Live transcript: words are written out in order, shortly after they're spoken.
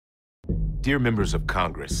Dear members of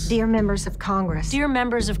Congress. Dear members of Congress. Dear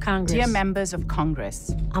members of Congress. Dear members of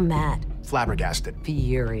Congress. I'm mad. Flabbergasted.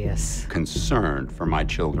 Furious. Concerned for my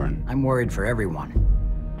children. I'm worried for everyone.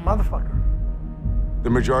 Motherfucker. The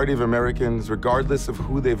majority of Americans, regardless of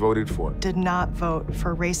who they voted for, did not vote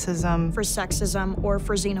for racism, for sexism, or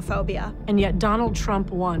for xenophobia. And yet Donald Trump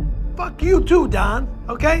won. Fuck you too, Don,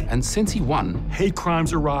 okay? And since he won, hate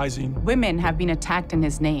crimes are rising. Women have been attacked in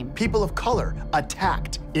his name. People of color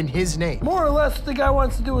attacked in his name. More or less, what the guy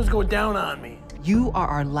wants to do is go down on me. You are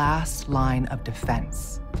our last line of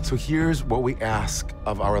defense. So here's what we ask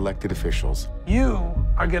of our elected officials. You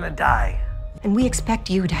are gonna die. And we expect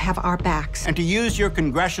you to have our backs. And to use your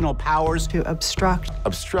congressional powers to obstruct,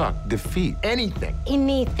 defeat, Anything.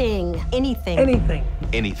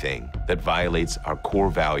 Anything that violates our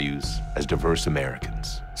core values as diverse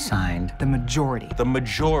Americans. Signed, the majority. The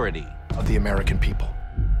majority of the American people.